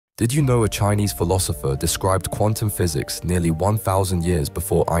Did you know a Chinese philosopher described quantum physics nearly 1,000 years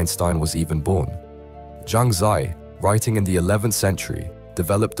before Einstein was even born? Zhuangzi, writing in the 11th century,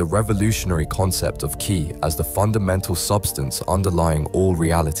 developed the revolutionary concept of qi as the fundamental substance underlying all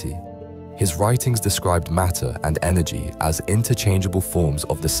reality. His writings described matter and energy as interchangeable forms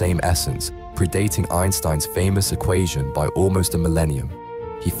of the same essence, predating Einstein's famous equation by almost a millennium.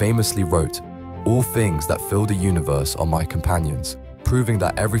 He famously wrote, "All things that fill the universe are my companions," proving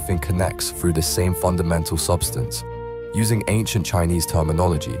that everything connects through the same fundamental substance. Using ancient Chinese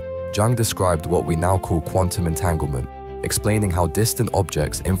terminology, Zhang described what we now call quantum entanglement, explaining how distant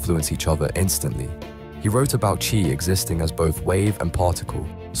objects influence each other instantly. He wrote about qi existing as both wave and particle,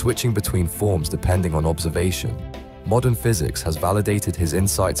 switching between forms depending on observation. Modern physics has validated his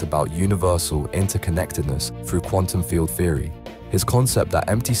insights about universal interconnectedness through quantum field theory. His concept that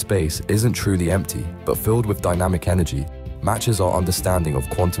empty space isn't truly empty, but filled with dynamic energy, matches our understanding of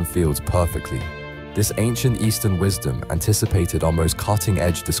quantum fields perfectly. This ancient Eastern wisdom anticipated our most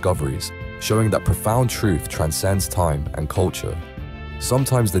cutting-edge discoveries, showing that profound truth transcends time and culture.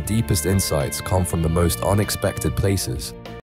 Sometimes the deepest insights come from the most unexpected places,